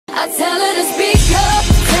I tell her to speak up,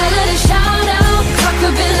 tell her to shout out, talk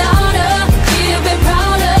a bit louder, be a bit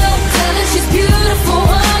prouder. Tell her she's beautiful,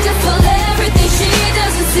 wonderful, everything she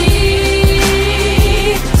doesn't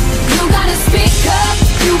see. You gotta speak up,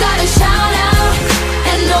 you gotta shout out,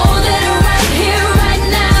 and know that right here, right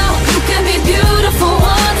now, you can be beautiful,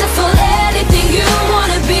 wonderful, anything you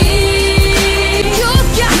wanna be. You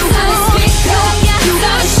gotta speak up, you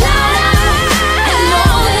gotta shout out, and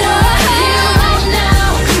know that right here, right now,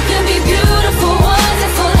 you can be beautiful,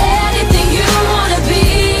 wonderful, anything you wanna be.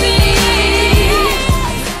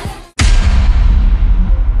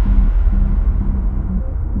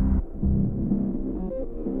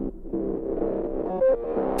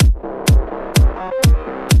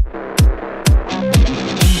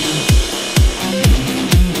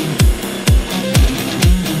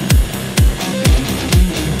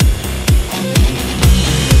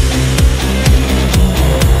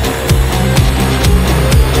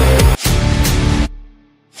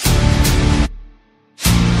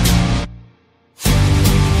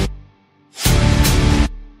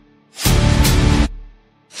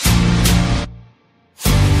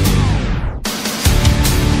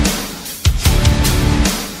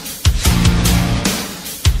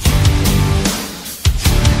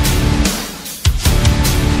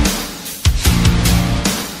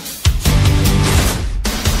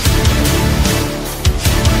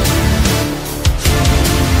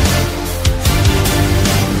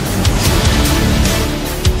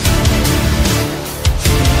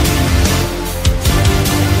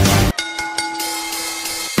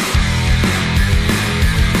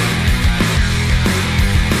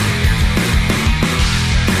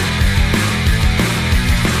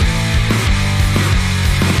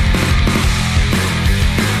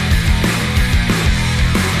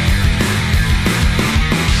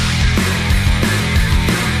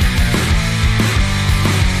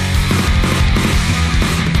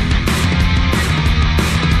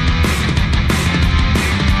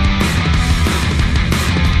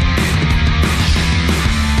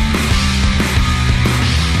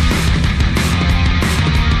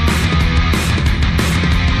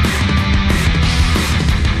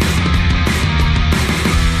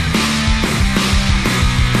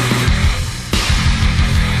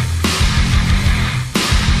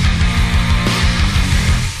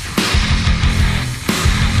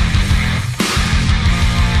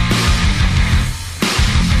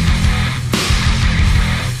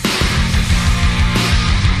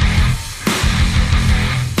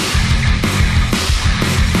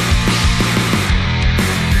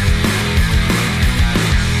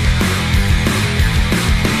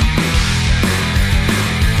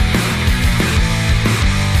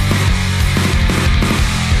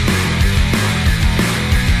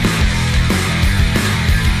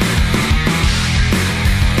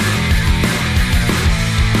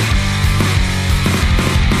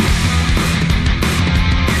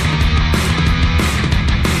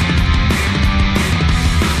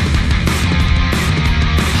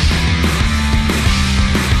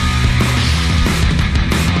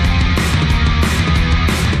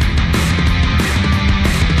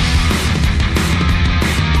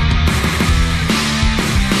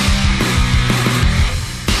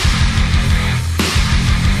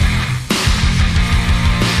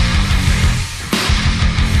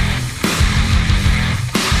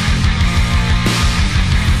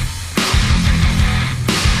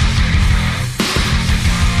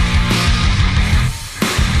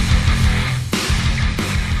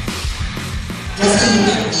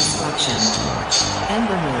 Destination destruction and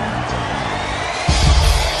removed.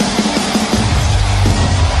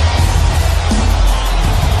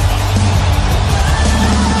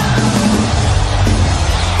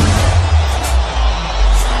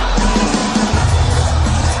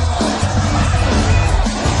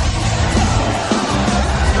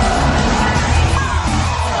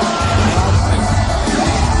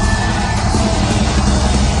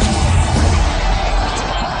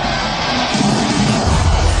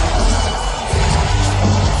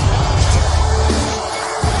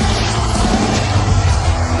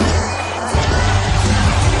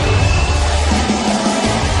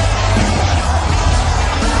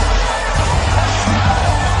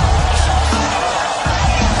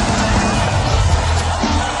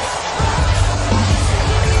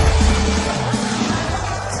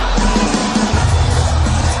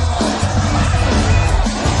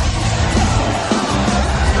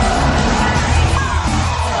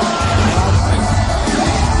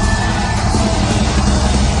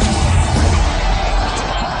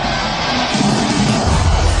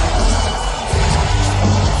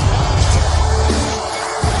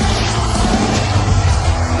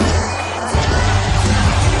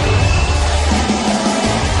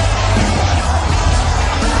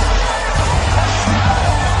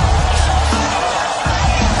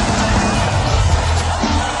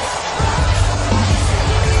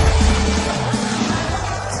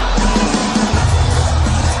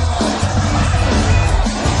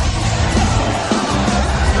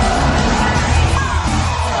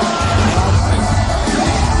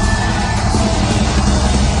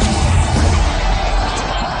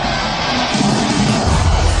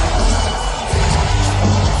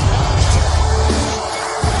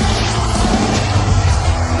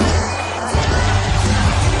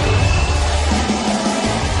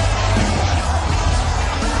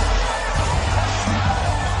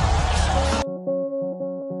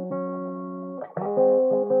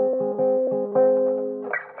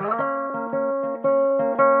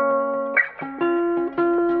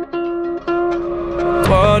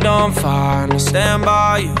 on fire and I stand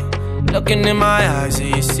by you. Looking in my eyes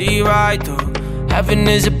and you see right through. Heaven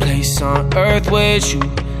is a place on earth with you.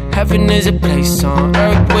 Heaven is a place on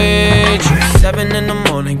earth with you. 7 in the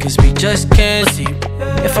morning cause we just can't sleep.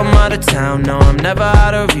 If I'm out of town, no, I'm never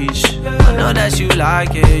out of reach. I know that you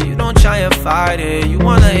like it, you don't try and fight it. You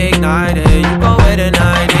wanna ignite it, you go where the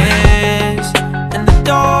night is. In the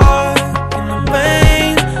dark, in the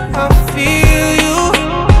rain, I feel you,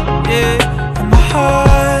 yeah. In my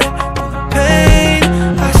heart, through the pain,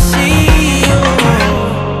 I see you.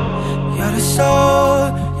 You're the soul,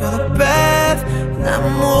 you're the breath that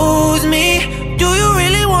moves me. Do you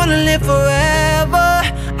really wanna live forever?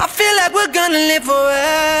 I feel like we're gonna live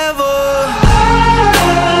forever.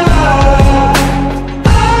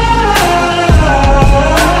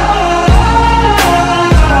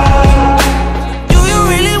 Do you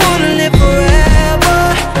really wanna live forever?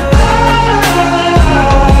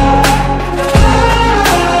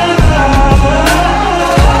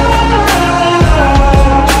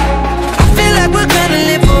 I feel like we're gonna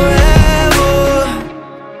live forever.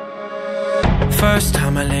 First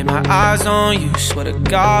time I laid my eyes on you, swear to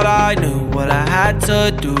God I knew what I had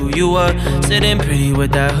to do. You were sitting pretty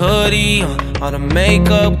with that hoodie on, all the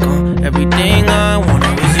makeup gone, everything I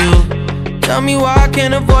wanted was you. Tell me why I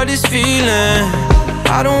can't avoid this feeling.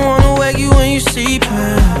 I don't wanna wake you when you're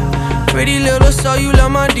sleeping. Pretty little soul, you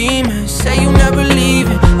love my demons. Say you never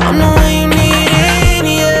leaving, I'm the one you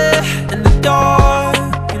needing, yeah. In the dark,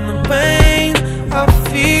 in the rain, I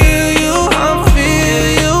feel you, I feel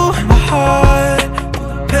you. In my heart,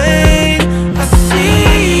 through the pain, I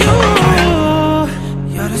see you.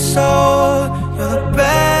 You're the soul, you're the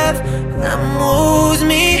breath that moves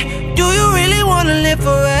me. Do you really wanna live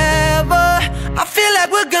forever? I feel like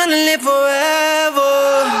we're gonna live forever.